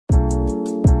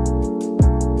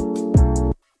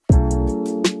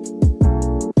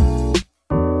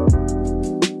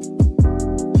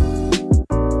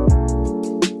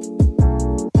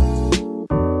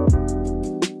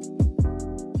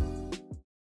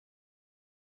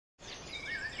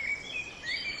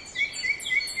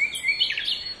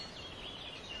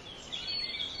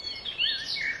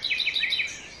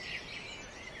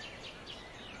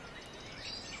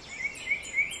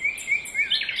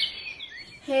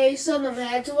Hey, son, I'm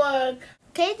headed to work.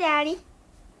 Okay, Daddy.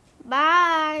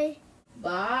 Bye.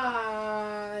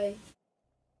 Bye.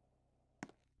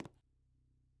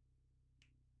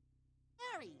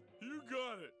 Harry! You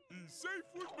got it. He's safe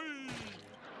with me.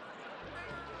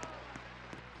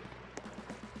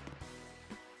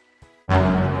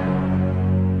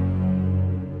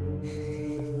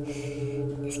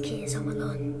 This kid is home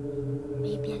alone.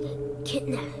 Maybe I can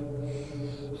kidnap him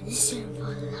and sell him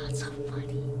for lots of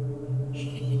money.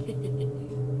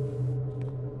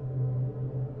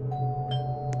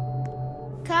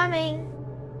 Coming.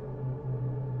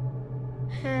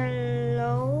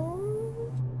 Hello?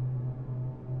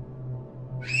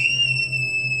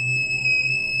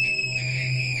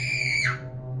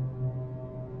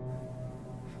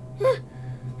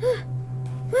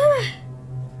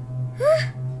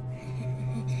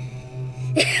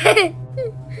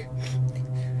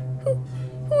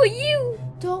 Who are you?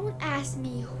 Don't ask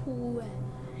me who am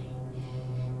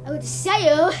I. I would say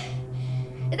you,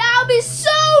 and I'll be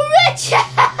so rich.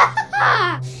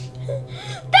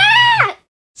 Dad!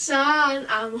 Son,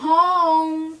 I'm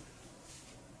home.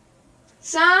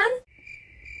 Son?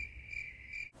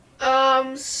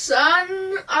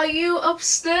 Son, are you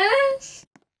upstairs?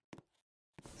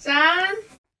 Son?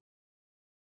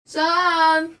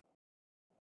 Son?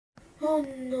 Oh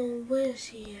no, where's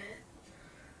he at?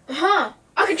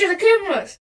 I can check the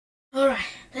cameras. Alright,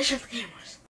 let's check the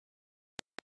cameras.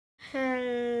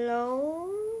 Hello?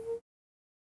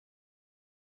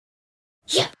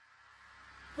 Yeah.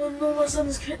 Oh no, my son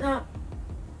is kidnapped.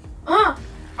 I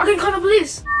can call the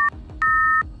police.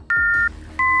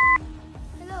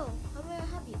 Hello, how may I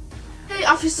help you? Hey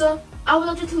officer, I would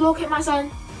like you to locate my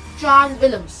son, John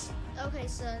Williams. Okay,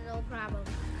 sir, no problem.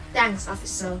 Thanks,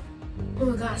 officer. Oh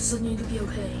my god, son, you need to be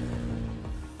okay.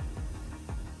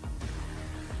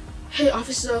 Hey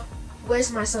officer,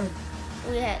 where's my son?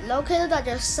 We had located that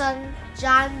your son,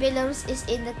 John Williams, is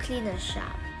in the cleaner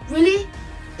shop. Really?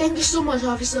 Thank you so much,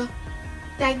 officer.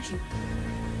 Thank you.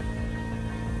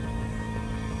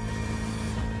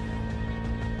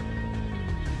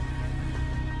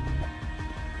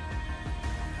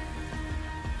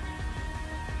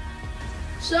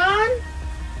 Son?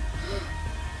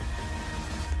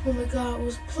 Oh my god,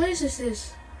 what place is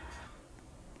this?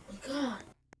 Oh my god.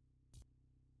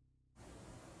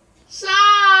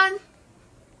 Son!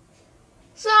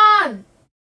 Son!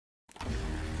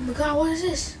 Oh my god, what is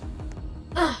this?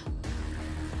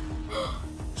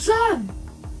 Son!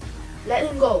 Let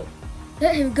him go.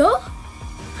 Let him go?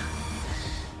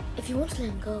 If you want to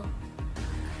let him go,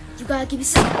 you gotta give me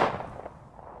some.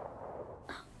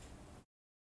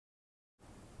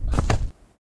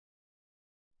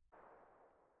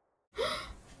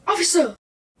 Officer!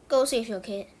 Go save your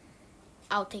kid.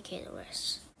 I'll take care of the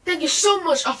rest. Thank you so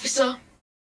much, officer.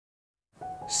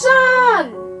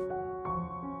 Son!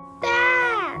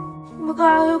 Dad! Oh my god,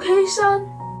 are you okay, son?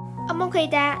 I'm okay,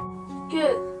 Dad.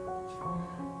 Good.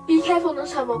 Be careful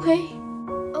next time, okay?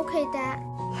 Okay, Dad.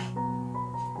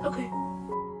 Okay.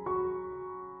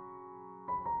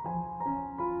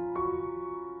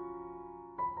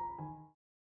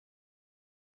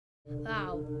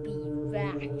 I'll be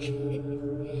back.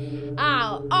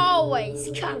 I'll always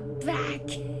come back.